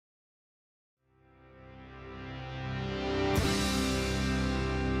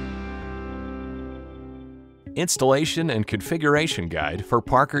Installation and configuration guide for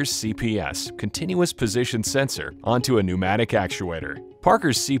Parker's CPS continuous position sensor onto a pneumatic actuator.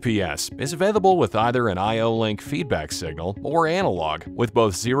 Parker's CPS is available with either an I/O-link feedback signal or analog with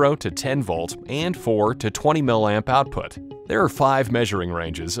both 0 to 10 volt and 4 to 20 milliamp output. There are 5 measuring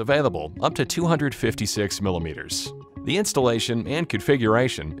ranges available up to 256 millimeters. The installation and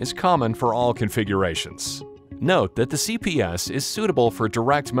configuration is common for all configurations. Note that the CPS is suitable for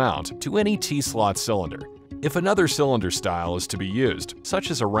direct mount to any T-slot cylinder. If another cylinder style is to be used, such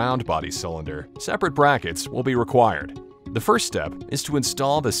as a round body cylinder, separate brackets will be required. The first step is to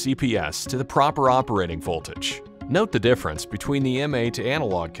install the CPS to the proper operating voltage. Note the difference between the M8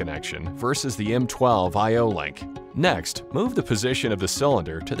 analog connection versus the M12 I/O link. Next, move the position of the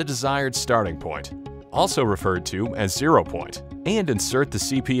cylinder to the desired starting point, also referred to as 0 point, and insert the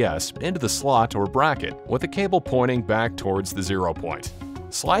CPS into the slot or bracket with the cable pointing back towards the 0 point.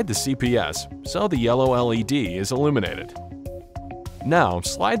 Slide the CPS so the yellow LED is illuminated. Now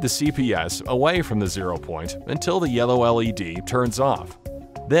slide the CPS away from the 0 point until the yellow LED turns off.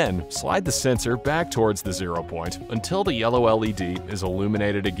 Then slide the sensor back towards the 0 point until the yellow LED is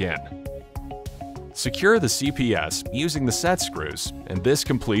illuminated again. Secure the CPS using the set screws, and this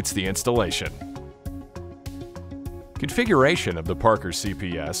completes the installation. Configuration of the Parker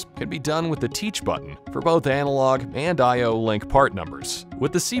CPS can be done with the Teach button for both analog and I/O link part numbers.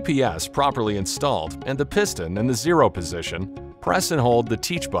 With the CPS properly installed and the piston in the 0 position, press and hold the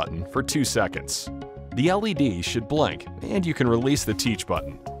Teach button for 2 seconds. The LED should blink and you can release the Teach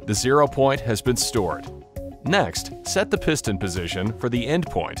button. The 0 point has been stored. Next, set the piston position for the end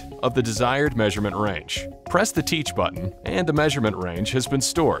point of the desired measurement range. Press the Teach button and the measurement range has been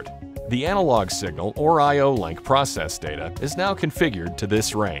stored. The analog signal or I/O link process data is now configured to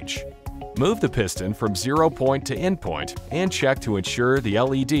this range. Move the piston from 0 point to end point and check to ensure the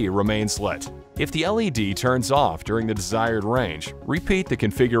LED remains lit. If the LED turns off during the desired range, repeat the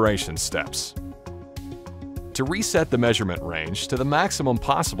configuration steps. To reset the measurement range to the maximum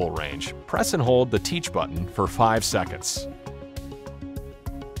possible range, press and hold the Teach button for 5 seconds.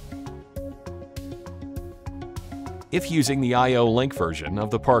 If using the I/O link version of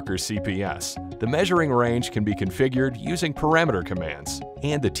the Parker CPS, the measuring range can be configured using parameter commands,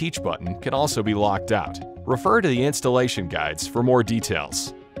 and the Teach button can also be locked out. Refer to the installation guides for more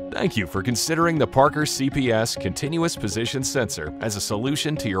details. Thank you for considering the Parker CPS continuous position sensor as a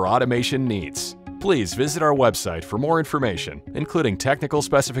solution to your automation needs. Please visit our website for more information, including technical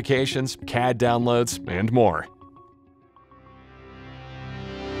specifications, CAD downloads, and more.